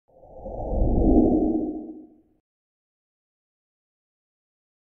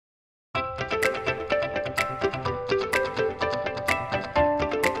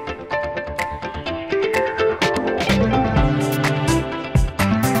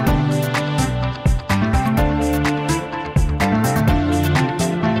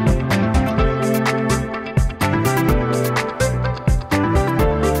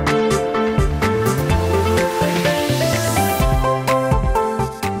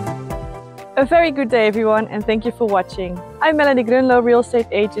A very good day everyone and thank you for watching. I'm Melanie Grunlo, real estate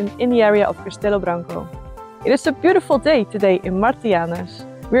agent in the area of Castelo Branco. It is a beautiful day today in Martianas.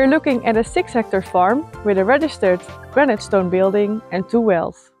 We're looking at a 6-hectare farm with a registered granite stone building and 2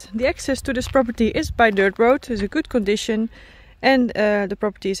 wells. The access to this property is by dirt road, it's a good condition, and the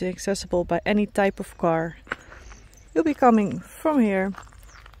property is accessible by any type of car. You'll be coming from here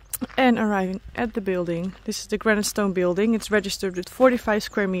and arriving at the building. This is the granite stone building. It's registered with 45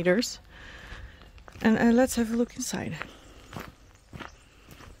 square meters. And let's have a look inside.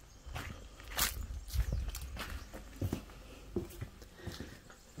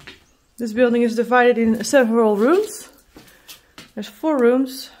 This building is divided in several rooms. There's 4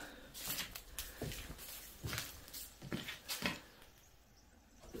 rooms.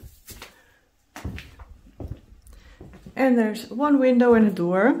 And there's 1 window and a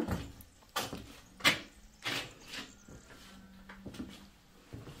door.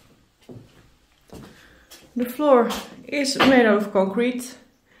 The floor is made out of concrete,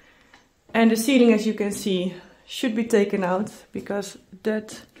 and the ceiling, as you can see, should be taken out because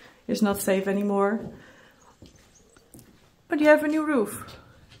that is not safe anymore. But you have a new roof.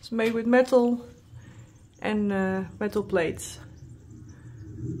 It's made with metal and metal plates.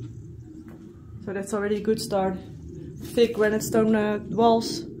 So that's already a good start. Thick granite stone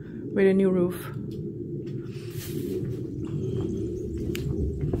walls with a new roof.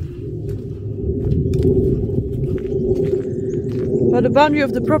 Well, the boundary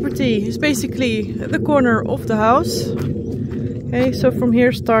of the property is basically the corner of the house. Okay, so from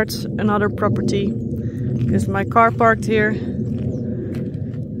here starts another property. There's my car parked here.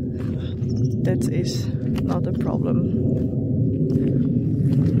 That is not a problem.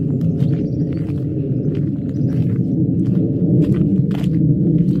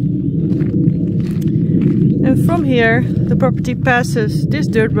 And from here the property passes this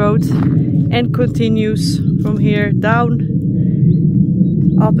dirt road and continues from here down,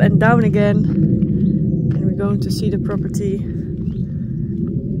 up and down again, and we're going to see the property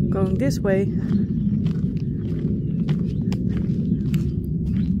going this way.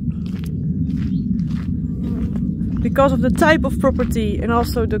 Because of the type of property and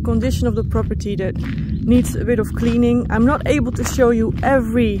also the condition of the property that needs a bit of cleaning, I'm not able to show you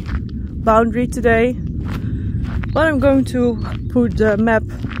every boundary today, but I'm going to put the map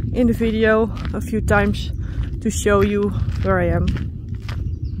in the video a few times to show you where I am.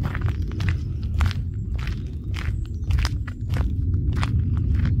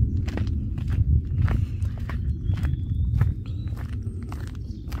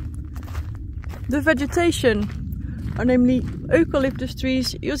 The vegetation are namely eucalyptus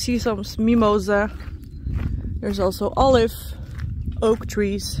trees. You'll see some mimosa. There's also olive, oak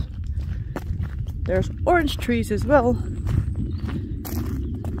trees. There's orange trees as well.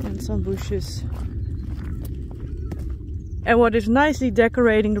 And some bushes. And what is nicely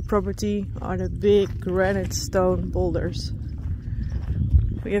decorating the property are the big granite stone boulders.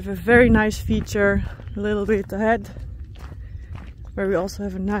 We have a very nice feature a little bit ahead, where we also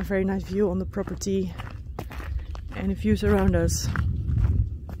have a very nice view on the property and the views around us.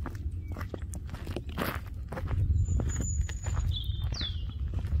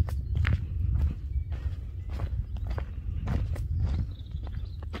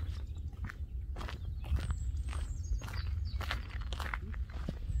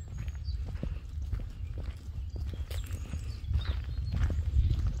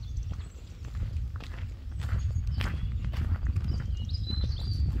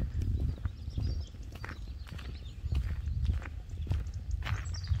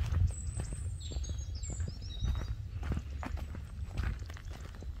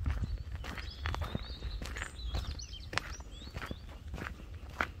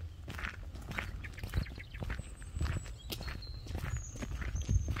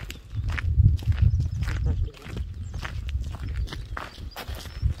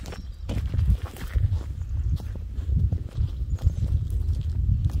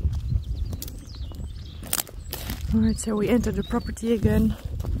 Alright, so we enter the property again.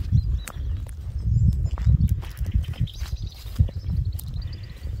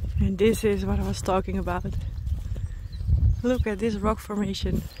 And this is what I was talking about. Look at this rock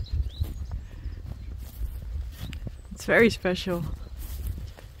formation. It's very special.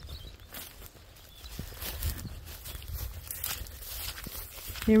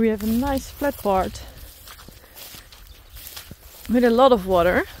 Here we have a nice flat part with a lot of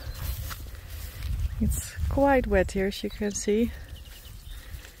water. It's quite wet here, as you can see.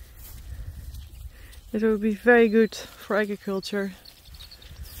 It will be very good for agriculture.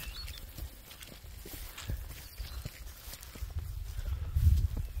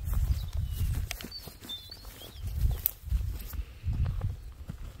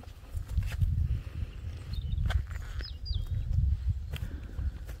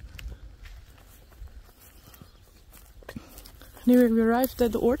 Here we arrived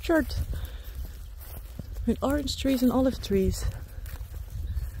at the orchard with orange trees and olive trees.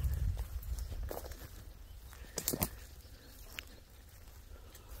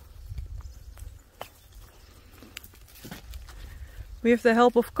 We have the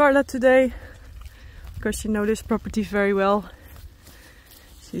help of Carla today because she knows this property very well.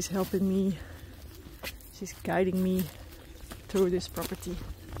 She's helping me, she's guiding me through this property.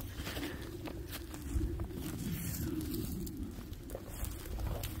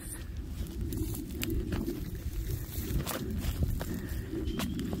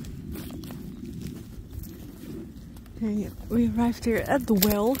 Okay, we arrived here at the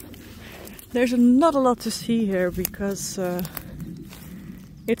well. There's not a lot to see here because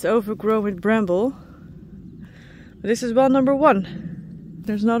it's overgrown with bramble. But this is well number 1.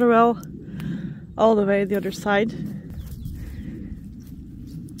 There's another well all the way the other side.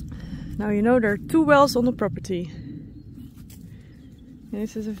 Now you know there are 2 wells on the property. And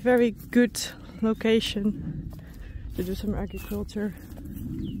this is a very good location to do some agriculture.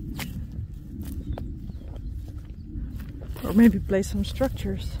 Or maybe place some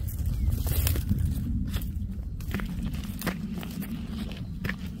structures.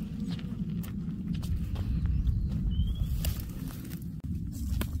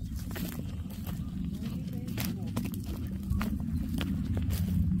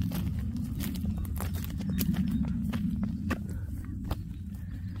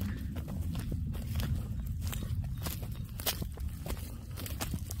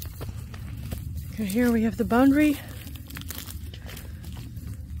 Okay, here we have the boundary.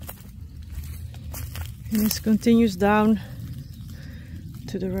 And this continues down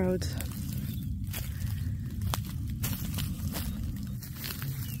to the road.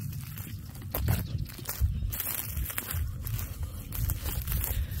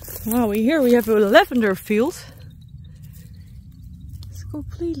 Wow, here we have a lavender field. It's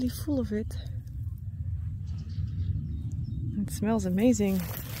completely full of it. It smells amazing.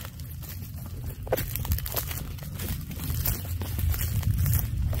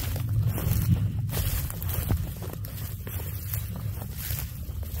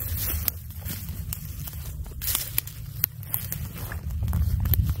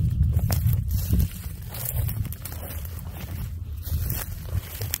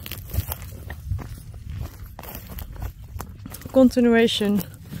 Continuation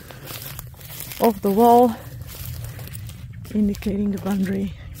of the wall indicating the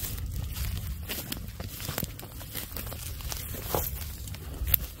boundary.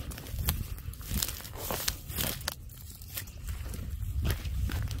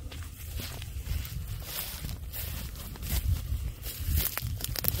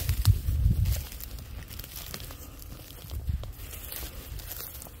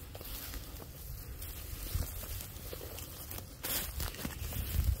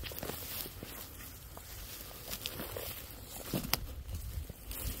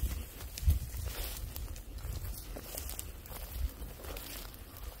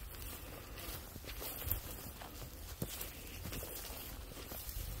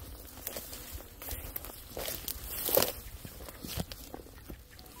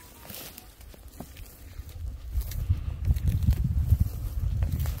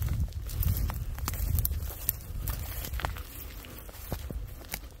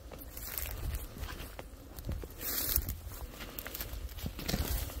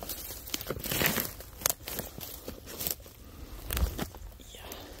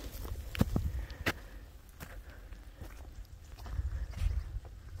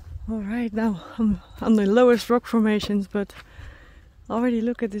 Alright, now I'm on the lowest rock formations, but already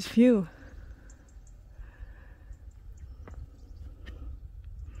look at this view.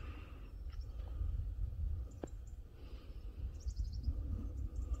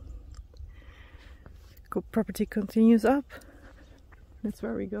 Property continues up. That's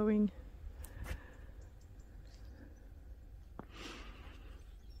where we're going.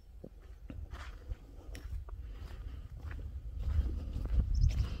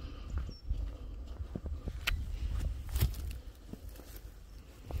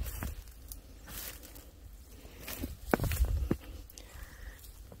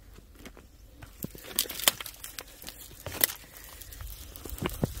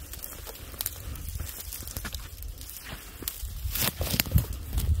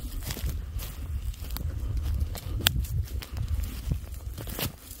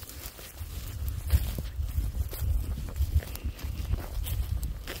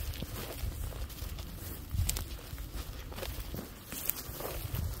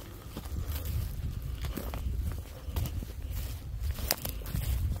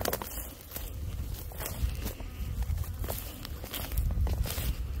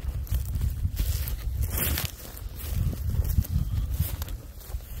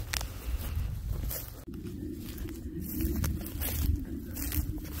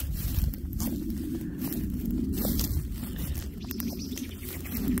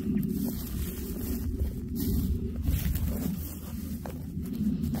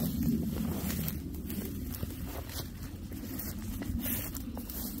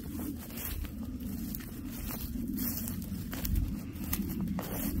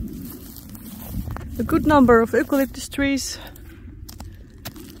 a good number of eucalyptus trees.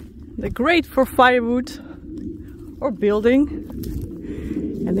 They're great for firewood or building,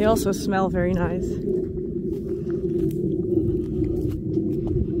 and they also smell very nice.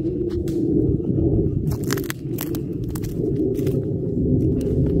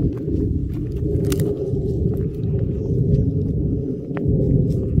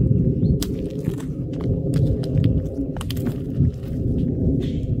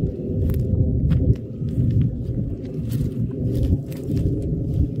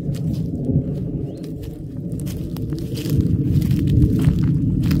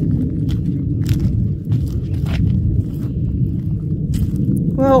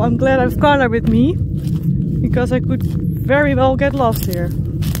 Well, I'm glad I've Carla with me, because I could very well get lost here.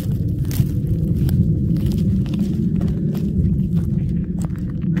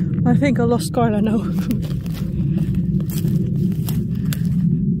 I think I lost Carla now.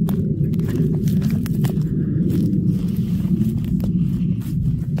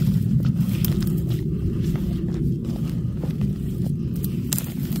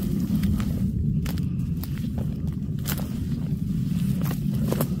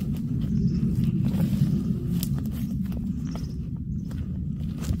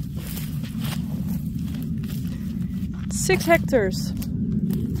 Six hectares.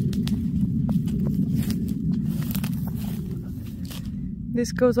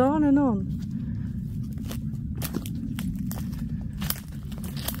 This goes on and on.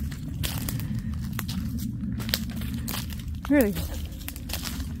 Really?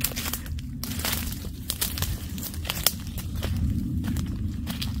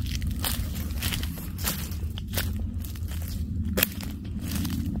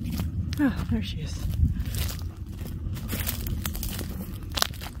 Ah, there she is.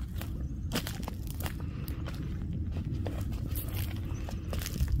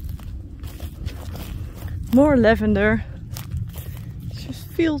 More lavender. It's just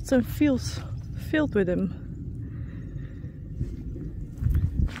fields and fields filled with them.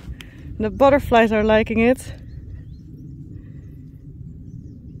 The butterflies are liking it.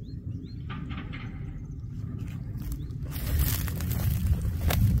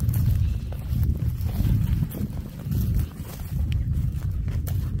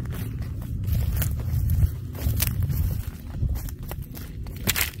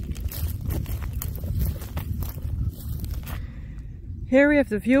 Here we have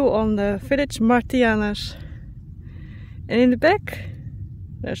the view on the village Martianas, and in the back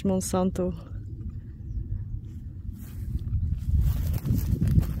there's Monsanto.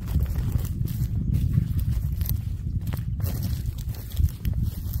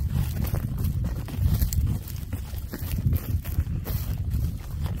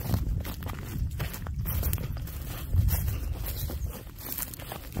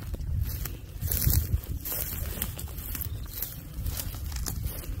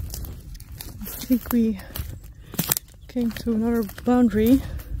 I think we came to another boundary.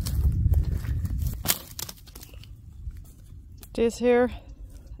 This here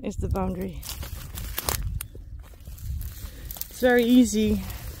is the boundary. It's very easy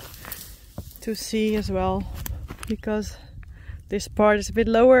to see as well, because this part is a bit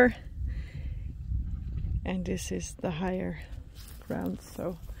lower and this is the higher ground,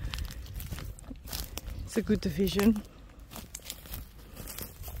 so it's a good division.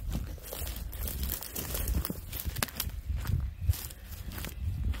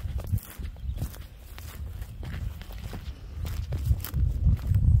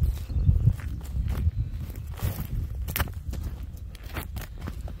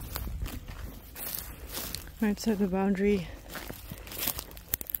 Right, so the boundary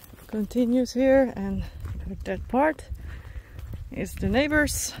continues here, and that part is the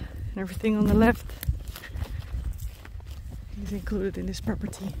neighbors, and everything on the left is included in this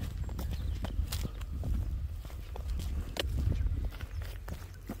property.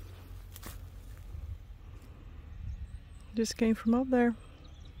 This came from up there.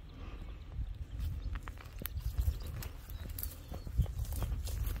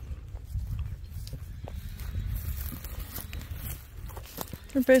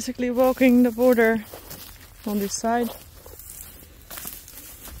 We're basically walking the border on this side.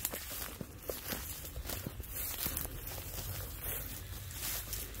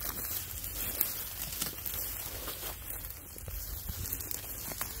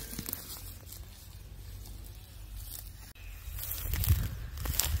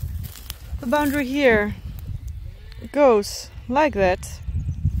 The boundary here goes like that.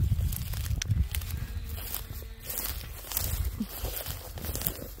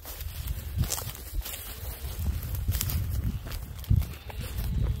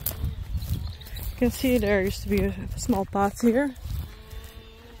 can see there used to be a small path here.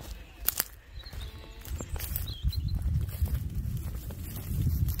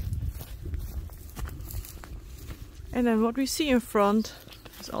 And then what we see in front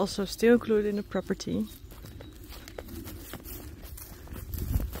is also still included in the property.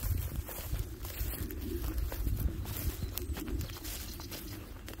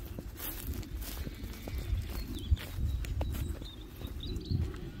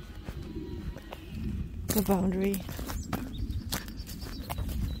 The boundary.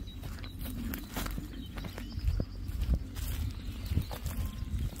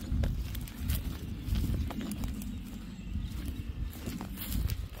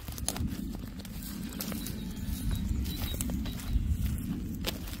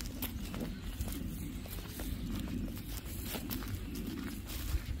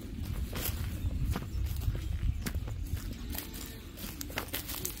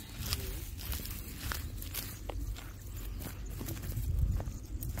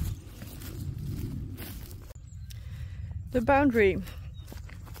 The boundary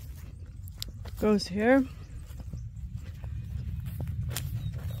goes here.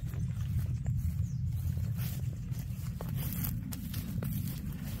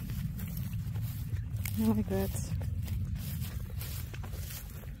 Like that.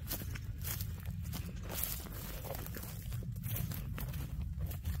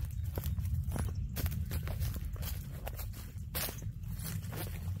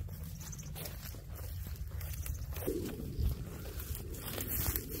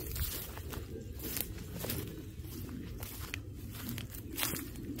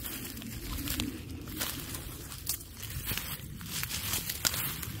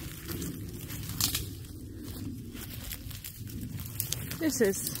 This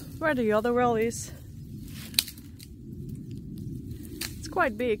is where the other well is. It's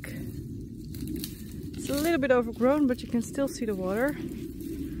quite big. It's a little bit overgrown, but you can still see the water.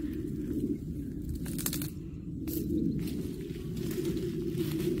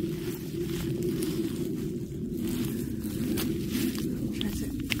 Try to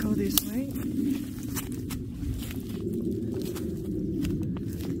go this way.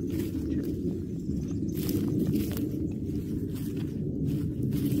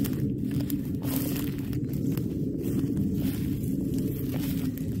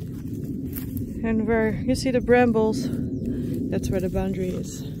 And where you see the brambles, that's where the boundary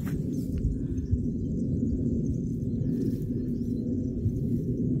is.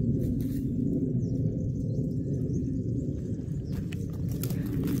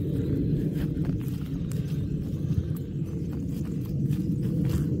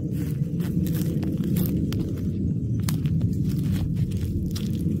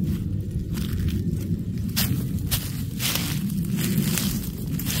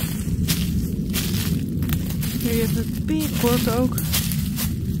 Here you have a big cork oak.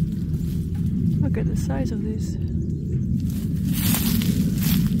 Look at the size of this.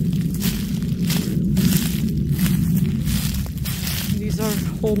 These are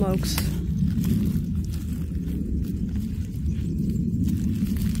holm oaks.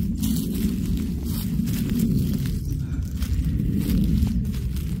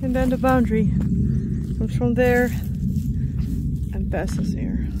 And then the boundary comes from there and passes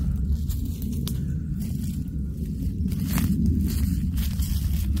here.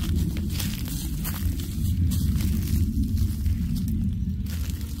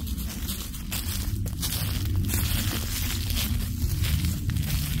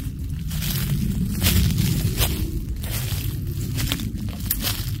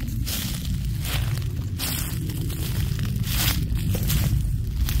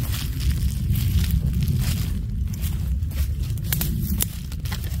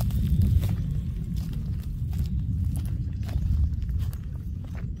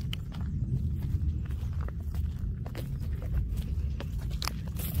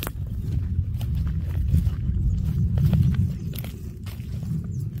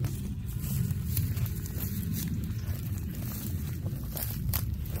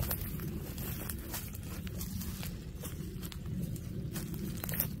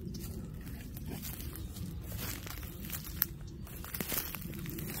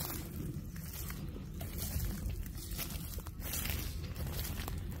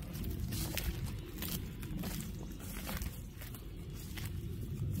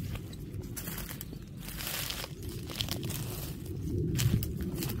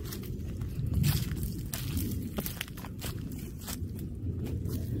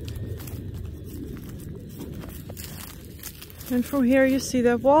 And from here you see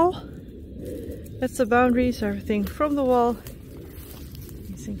that wall. That's the boundaries, everything from the wall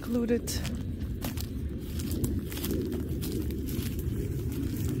is included.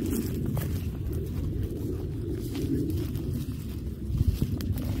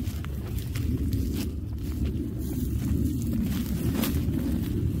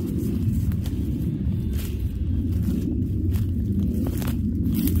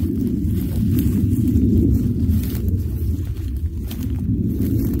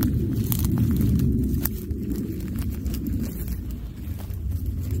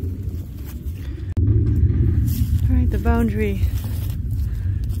 boundary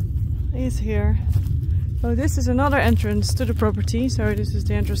is here. Oh, this is another entrance to the property. So this is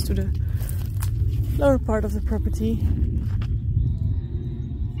the entrance to the lower part of the property.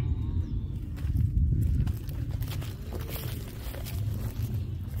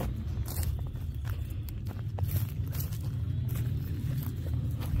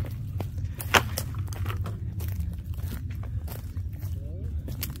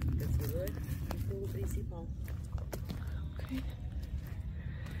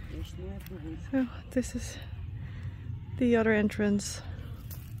 So this is the other entrance.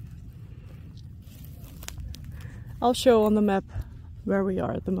 I'll show on the map where we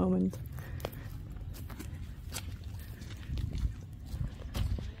are at the moment.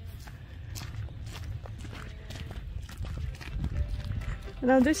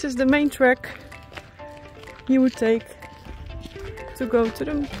 Now this is the main track you would take to go to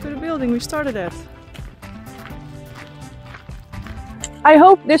the building we started at. I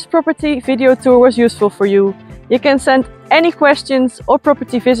hope this property video tour was useful for you. You can send any questions or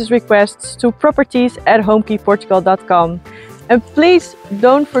property visit requests to properties@homekeyportugal.com. And please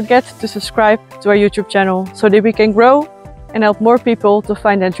don't forget to subscribe to our YouTube channel so that we can grow and help more people to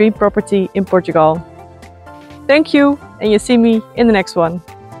find their dream property in Portugal. Thank you, and you see me in the next one.